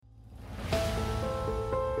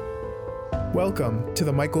Welcome to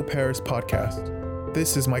the Michael Pears podcast.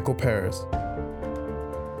 This is Michael Pears.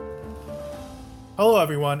 Hello,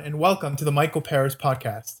 everyone, and welcome to the Michael Pears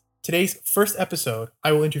podcast. Today's first episode,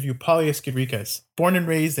 I will interview Paulius Gedrikas, born and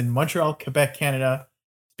raised in Montreal, Quebec, Canada,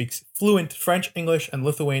 speaks fluent French, English, and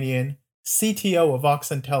Lithuanian, CTO of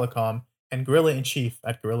Oxen Telecom, and Gorilla-in-Chief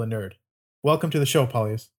at Gorilla Nerd. Welcome to the show,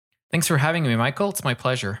 Paulius. Thanks for having me, Michael. It's my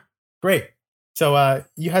pleasure. Great. So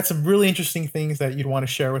you had some really interesting things that you'd want to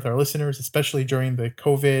share with our listeners, especially during the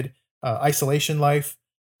COVID isolation life,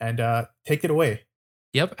 and take it away.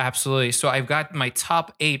 Yep, absolutely. So I've got my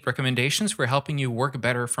top 8 recommendations for helping you work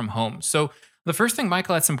better from home. So the first thing,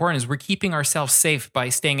 Michael, that's important is we're keeping ourselves safe by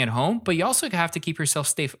staying at home, but you also have to keep yourself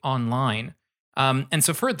safe online. And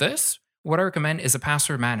so for this, what I recommend is a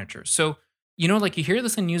password manager. So, like you hear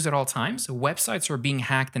this in news at all times, websites are being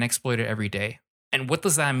hacked and exploited every day. And what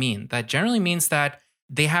does that mean? That generally means that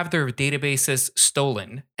they have their databases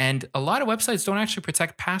stolen. And a lot of websites don't actually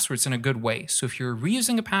protect passwords in a good way. So if you're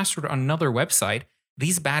reusing a password on another website,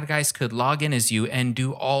 these bad guys could log in as you and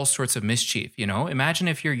do all sorts of mischief. Imagine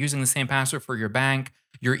if you're using the same password for your bank,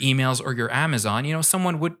 your emails, or your Amazon,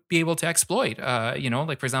 someone would be able to exploit,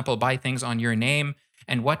 like for example, buy things on your name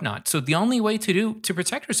and whatnot. So the only way to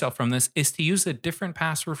protect yourself from this is to use a different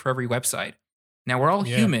password for every website. Now we're all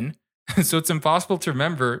human. So it's impossible to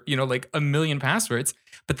remember, like a million passwords.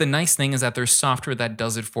 But the nice thing is that there's software that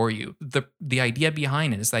does it for you. The idea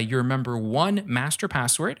behind it is that you remember one master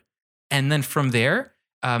password, and then from there,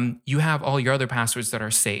 you have all your other passwords that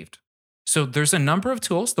are saved. So there's a number of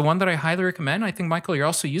tools. The one that I highly recommend, I think, Michael, you're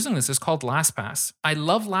also using this, is called LastPass. I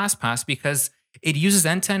love LastPass because it uses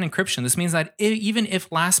end-to-end encryption. This means that even if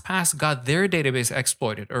LastPass got their database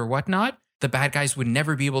exploited or whatnot, the bad guys would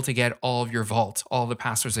never be able to get all of your vault, all the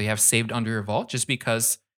passwords that you have saved under your vault, just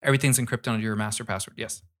because everything's encrypted under your master password.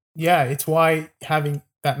 Yes. Yeah, it's why having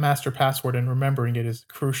that master password and remembering it is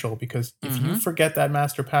crucial, because if you forget that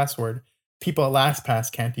master password, people at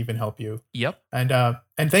LastPass can't even help you. Yep. And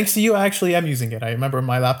thanks to you, I actually am using it. I remember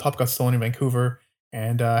my laptop got stolen in Vancouver,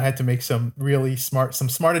 and I had to make some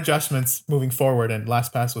smart adjustments moving forward, and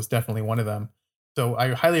LastPass was definitely one of them. So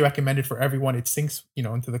I highly recommend it for everyone. It syncs,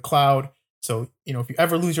 into the cloud. So, if you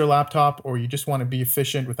ever lose your laptop or you just want to be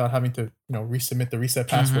efficient without having to, resubmit the reset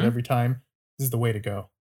password every time, this is the way to go.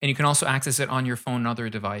 And you can also access it on your phone and other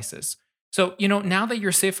devices. So, now that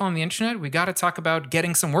you're safe on the internet, we got to talk about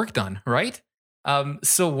getting some work done, right?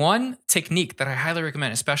 So one technique that I highly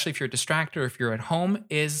recommend, especially if you're distracted or if you're at home,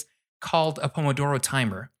 is called a Pomodoro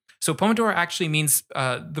timer. So Pomodoro actually means,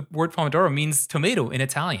 the word Pomodoro means tomato in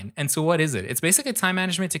Italian. And so what is it? It's basically a time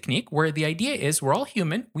management technique where the idea is we're all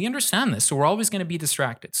human. We understand this. So we're always going to be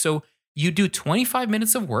distracted. So you do 25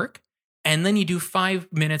 minutes of work and then you do 5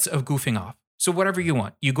 minutes of goofing off. So whatever you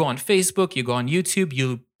want. You go on Facebook, you go on YouTube,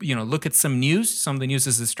 you look at some news. Some of the news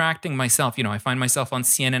is distracting. Myself, I find myself on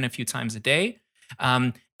CNN a few times a day.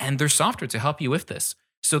 And there's software to help you with this.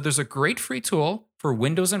 So there's a great free tool for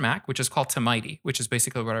Windows and Mac, which is called Timaiti, which is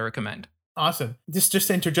basically what I recommend. Awesome. Just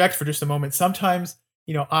to interject for just a moment, sometimes,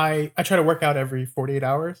 I try to work out every 48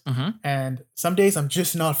 hours, and some days I'm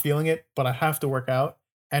just not feeling it, but I have to work out.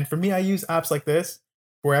 And for me, I use apps like this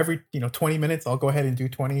where every, 20 minutes, I'll go ahead and do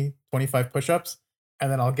 20, 25 push-ups,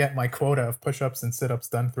 and then I'll get my quota of push-ups and sit-ups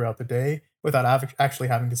done throughout the day without actually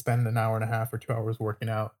having to spend an hour and a half or 2 hours working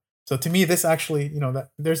out. So to me, this actually,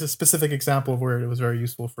 that there's a specific example of where it was very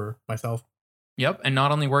useful for myself. Yep. And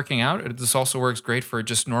not only working out, this also works great for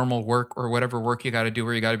just normal work or whatever work you got to do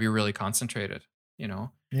where you got to be really concentrated,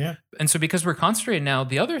 Yeah. And so because we're concentrated now,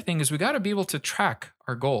 the other thing is we got to be able to track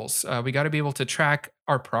our goals. We got to be able to track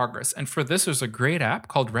our progress. And for this, there's a great app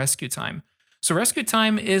called Rescue Time. So Rescue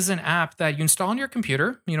Time is an app that you install on your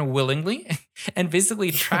computer, willingly, and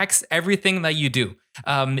basically tracks everything that you do.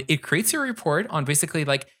 It creates a report on basically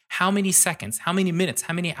like how many seconds, how many minutes,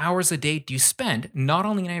 how many hours a day do you spend, not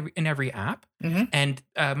only in every app. And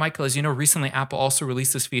Michael, as you know, recently Apple also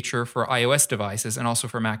released this feature for iOS devices and also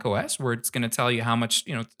for Mac OS, where it's going to tell you how much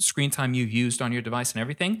screen time you've used on your device and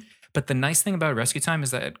everything. But the nice thing about Rescue Time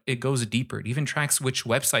is that it goes deeper. It even tracks which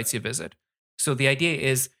websites you visit. So the idea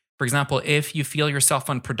is, for example, if you feel yourself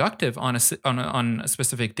unproductive on a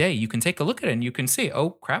specific day, you can take a look at it and you can see,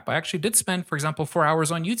 oh crap, I actually did spend, for example, 4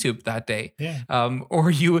 hours on YouTube that day. Yeah.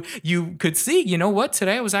 Or you could see,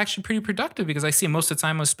 today I was actually pretty productive because I see most of the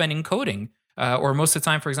time I was spending coding. Or most of the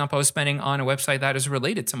time, for example, I was spending on a website that is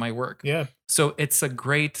related to my work. Yeah. So it's a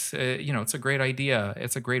great, it's a great idea.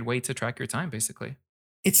 It's a great way to track your time, basically.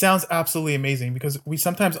 It sounds absolutely amazing because we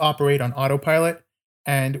sometimes operate on autopilot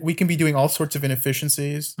and we can be doing all sorts of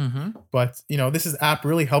inefficiencies. But, this app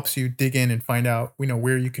really helps you dig in and find out,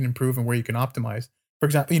 where you can improve and where you can optimize. for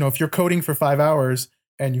example, if you're coding for 5 hours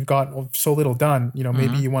and you've got so little done,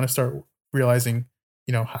 maybe Mhm. you want to start realizing,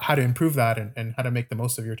 how to improve that and how to make the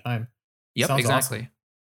most of your time. Yep, Sounds awesome. exactly.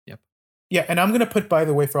 Yep. Yeah, and I'm going to put, by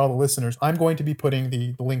the way, for all the listeners, I'm going to be putting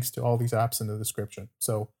the links to all these apps in the description.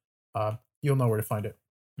 So you'll know where to find it.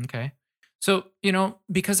 Okay. So,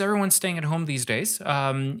 because everyone's staying at home these days,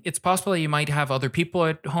 it's possible that you might have other people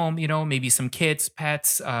at home, maybe some kids,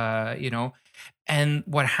 pets, and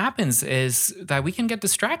what happens is that we can get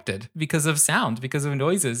distracted because of sound, because of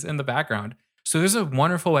noises in the background. So there's a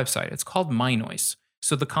wonderful website. It's called My Noise.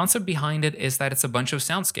 So the concept behind it is that it's a bunch of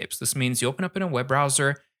soundscapes. This means you open up in a web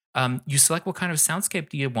browser, you select what kind of soundscape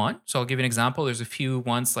do you want. So I'll give you an example. There's a few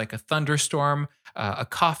ones like a thunderstorm, a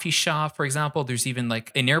coffee shop, for example. There's even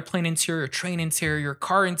like an airplane interior, train interior,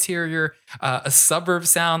 car interior, a suburb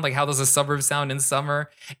sound. Like how does a suburb sound in summer?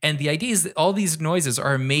 And the idea is that all these noises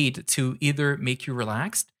are made to either make you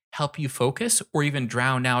relaxed, help you focus, or even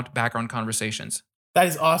drown out background conversations. That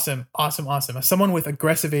is awesome. Awesome. Awesome. As someone with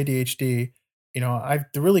aggressive ADHD, the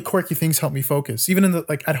really quirky things help me focus. Even in the,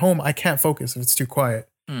 like at home, I can't focus if it's too quiet.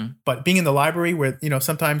 Hmm. But being in the library where,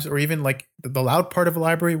 sometimes, or even like the loud part of a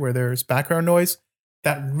library where there's background noise,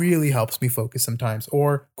 that really helps me focus sometimes.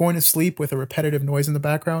 Or going to sleep with a repetitive noise in the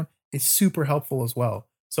background is super helpful as well.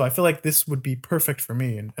 So I feel like this would be perfect for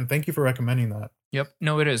me. And thank you for recommending that. Yep.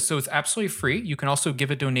 No, it is. So it's absolutely free. You can also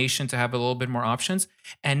give a donation to have a little bit more options.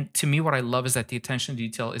 And to me, what I love is that the attention to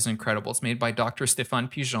detail is incredible. It's made by Dr. Stéphane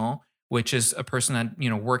Pigeon, which is a person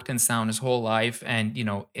that, worked in sound his whole life. And,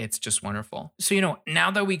 it's just wonderful. So,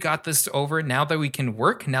 now that we got this over, now that we can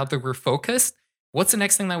work, now that we're focused, what's the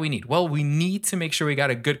next thing that we need? Well, we need to make sure we got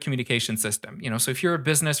a good communication system. So if you're a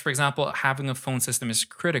business, for example, having a phone system is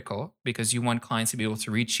critical because you want clients to be able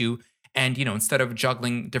to reach you and, instead of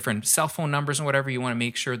juggling different cell phone numbers and whatever, you want to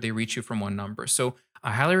make sure they reach you from one number. So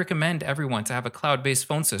I highly recommend everyone to have a cloud-based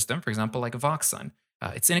phone system, for example, like Voxon.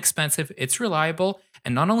 It's inexpensive, it's reliable,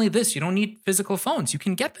 and not only this, you don't need physical phones. You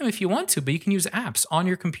can get them if you want to, but you can use apps on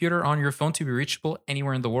your computer, on your phone to be reachable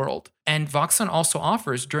anywhere in the world. And Voxon also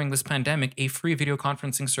offers during this pandemic a free video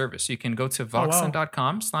conferencing service. You can go to Oh, wow.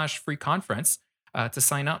 voxon.com/free conference to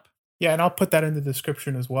sign up. Yeah, and I'll put that in the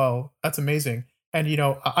description as well. That's amazing. And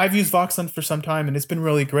I've used Voxon for some time, and it's been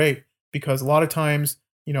really great because a lot of times,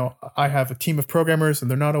 I have a team of programmers, and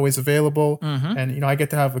they're not always available. Hmm. And I get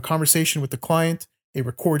to have a conversation with the client. It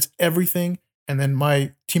records everything, and then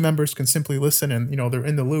my team members can simply listen, and they're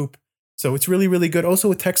in the loop. So it's really, really good. Also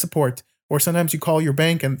with tech support, or sometimes you call your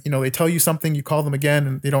bank, and they tell you something, you call them again,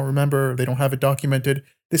 and they don't remember, or they don't have it documented.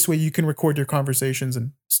 This way, you can record your conversations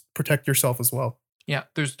and protect yourself as well. Yeah,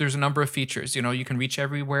 there's a number of features. You can reach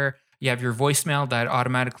everywhere. You have your voicemail that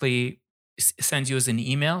automatically sends you as an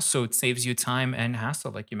email, so it saves you time and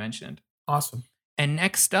hassle, like you mentioned. Awesome. And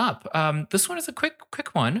next up, this one is a quick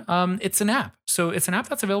one. It's an app. So it's an app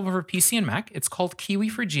that's available for PC and Mac. It's called Kiwi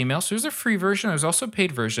for Gmail. So there's a free version. There's also a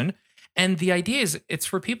paid version. And the idea is it's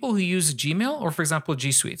for people who use Gmail or, for example,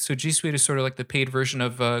 G Suite. So G Suite is sort of like the paid version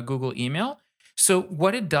of Google Email. So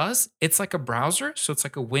what it does, it's like a browser. So it's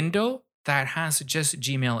like a window that has just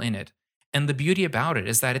Gmail in it. And the beauty about it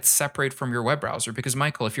is that it's separate from your web browser. Because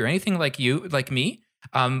Michael, if you're anything like me,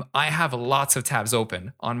 I have lots of tabs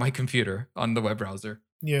open on my computer on the web browser.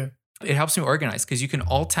 Yeah. It helps me organize because you can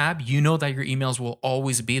alt tab, you know that your emails will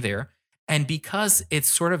always be there. And because it's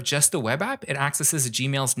sort of just a web app, it accesses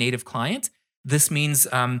Gmail's native client. This means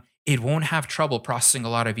it won't have trouble processing a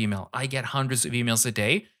lot of email. I get hundreds of emails a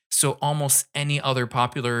day. So almost any other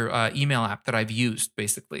popular email app that I've used,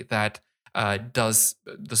 basically, that does,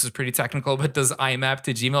 this is pretty technical, but does IMAP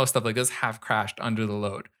to Gmail, stuff like this, have crashed under the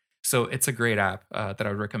load. So it's a great app that I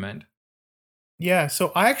would recommend. Yeah,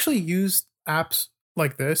 so I actually used apps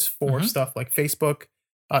like this for Hmm. stuff like Facebook.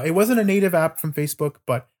 It wasn't a native app from Facebook,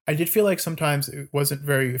 but I did feel like sometimes it wasn't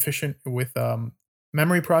very efficient with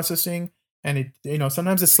memory processing, and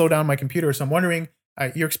sometimes it slowed down my computer. So I'm wondering,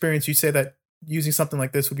 your experience. You say that using something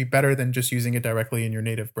like this would be better than just using it directly in your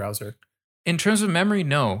native browser. In terms of memory,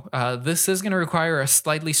 no. This is going to require a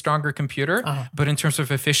slightly stronger computer, Uh, but in terms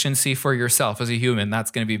of efficiency for yourself as a human, that's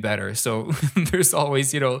going to be better. So there's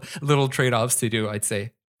always, little trade offs to do, I'd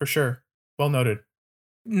say. for sure. Well noted.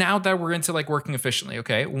 Now that we're into like working efficiently,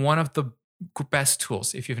 okay, one of the best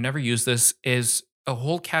tools, if you've never used this, is a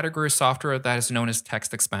whole category of software that is known as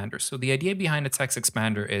text expander. So the idea behind a text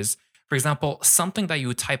expander is, for example, something that you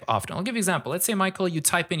would type often. I'll give you an example. Let's say, Michael, you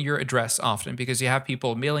type in your address often because you have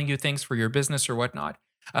people mailing you things for your business or whatnot.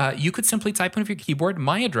 You could simply type in with your keyboard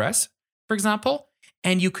my address, for example,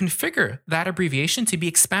 and you configure that abbreviation to be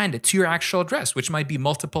expanded to your actual address, which might be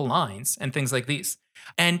multiple lines and things like these.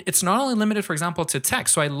 And it's not only limited, for example, to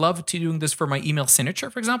text. So I love to doing this for my email signature,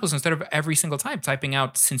 for example. So instead of every single time typing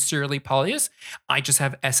out sincerely Paulius, I just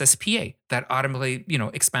have SSPA that automatically,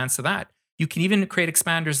 expands to that. You can even create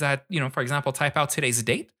expanders that, for example, type out today's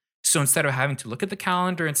date. So instead of having to look at the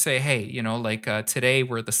calendar and say, hey, today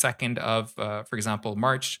we're the 2nd of, for example,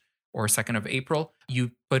 March or 2nd of April,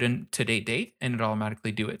 you put in today date and it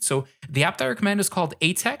automatically do it. So the app that I recommend is called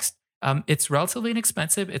Atext. It's relatively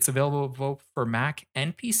inexpensive. It's available both for Mac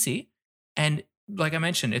and PC. And like I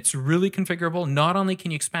mentioned, it's really configurable. Not only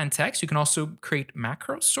can you expand text, you can also create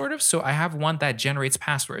macros, sort of. So I have one that generates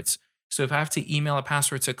passwords. So if I have to email a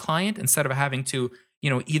password to a client, instead of having to,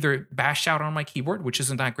 either bash out on my keyboard, which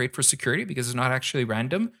isn't that great for security because it's not actually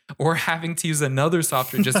random, or having to use another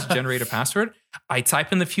software just to generate a password, I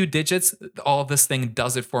type in the few digits, all of this thing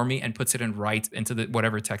does it for me and puts it in right into the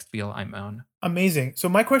whatever text field I'm on. Amazing. So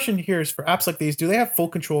my question here is for apps like these, do they have full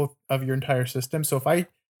control of your entire system? So if I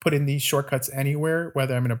put in these shortcuts anywhere,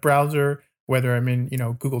 whether I'm in a browser, whether I'm in,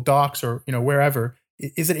 Google Docs or, wherever,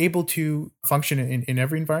 is it able to function in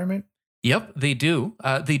every environment? Yep, they do.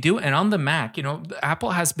 They do. And on the Mac,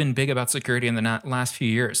 Apple has been big about security in the last few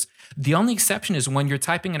years. The only exception is when you're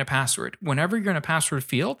typing in a password. Whenever you're in a password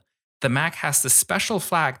field, the Mac has this special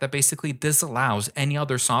flag that basically disallows any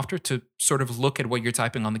other software to sort of look at what you're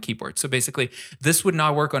typing on the keyboard. So basically, this would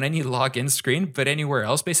not work on any login screen, but anywhere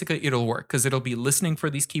else, basically, it'll work because it'll be listening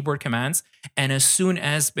for these keyboard commands. And as soon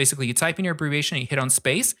as basically you type in your abbreviation and you hit on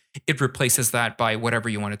space, it replaces that by whatever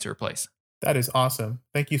you want it to replace. That is awesome.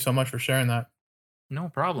 Thank you so much for sharing that. No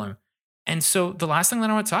problem. And so the last thing that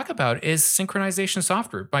I want to talk about is synchronization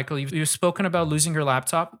software. Michael, you've spoken about losing your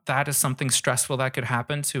laptop. That is something stressful that could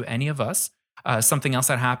happen to any of us. Something else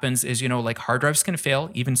that happens is, like hard drives can fail,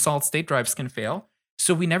 even solid state drives can fail.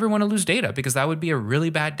 So we never want to lose data because that would be a really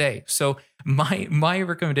bad day. So my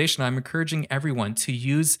recommendation, I'm encouraging everyone to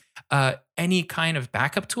use any kind of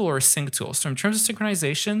backup tool or sync tool. So in terms of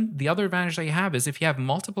synchronization, the other advantage that you have is if you have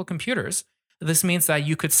multiple computers, this means that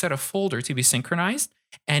you could set a folder to be synchronized,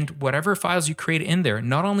 and whatever files you create in there,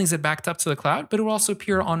 not only is it backed up to the cloud, but it will also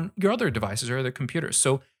appear on your other devices or other computers.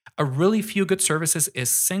 So a really few good services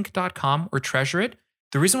is sync.com or Treasure It.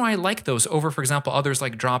 The reason why I like those over, for example, others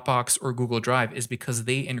like Dropbox or Google Drive is because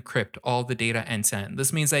they encrypt all the data end to end.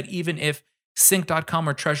 This means that even if sync.com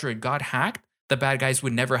or Treasure It got hacked, the bad guys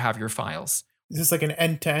would never have your files. Is this like an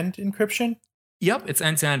end-to-end encryption? Yep, it's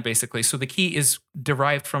end to end basically. So the key is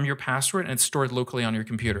derived from your password and it's stored locally on your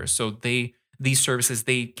computer. So these services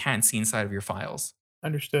they can't see inside of your files.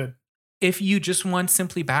 Understood. If you just want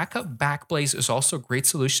simply backup, Backblaze is also a great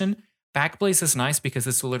solution. Backblaze is nice because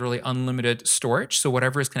it's literally unlimited storage. So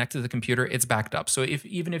whatever is connected to the computer, it's backed up. So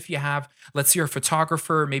even if you have, let's say you're a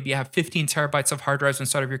photographer, maybe you have 15 terabytes of hard drives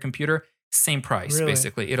inside of your computer, same price, Really?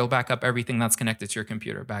 basically. It'll back up everything that's connected to your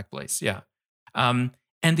computer, Backblaze. Yeah.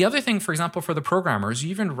 And the other thing, for example, for the programmers,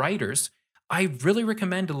 even writers, I really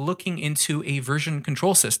recommend looking into a version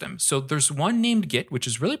control system. So there's one named Git, which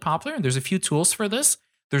is really popular, and there's a few tools for this.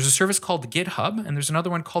 There's a service called GitHub, and there's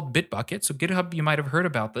another one called Bitbucket. So GitHub, you might have heard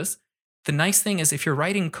about this. The nice thing is if you're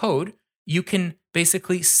writing code, you can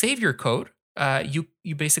basically save your code. You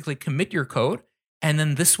basically commit your code, and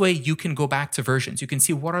then this way you can go back to versions. You can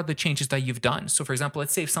see what are the changes that you've done. So for example,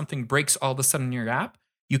 let's say if something breaks all of a sudden in your app,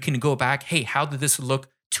 you can go back, hey, how did this look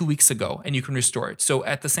 2 weeks ago? And you can restore it. So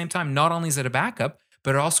at the same time, not only is it a backup,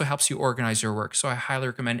 but it also helps you organize your work. So I highly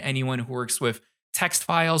recommend anyone who works with text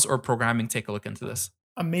files or programming take a look into this.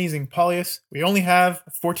 Amazing. Paulius, we only have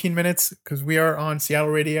 14 minutes because we are on Seattle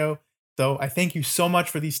Radio. So I thank you so much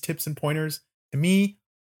for these tips and pointers. To me,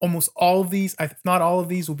 almost all of these, if not all of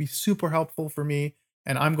these, will be super helpful for me.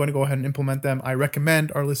 And I'm going to go ahead and implement them. I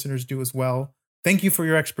recommend our listeners do as well. Thank you for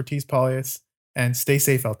your expertise, Paulius, and stay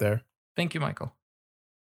safe out there. Thank you, Michael.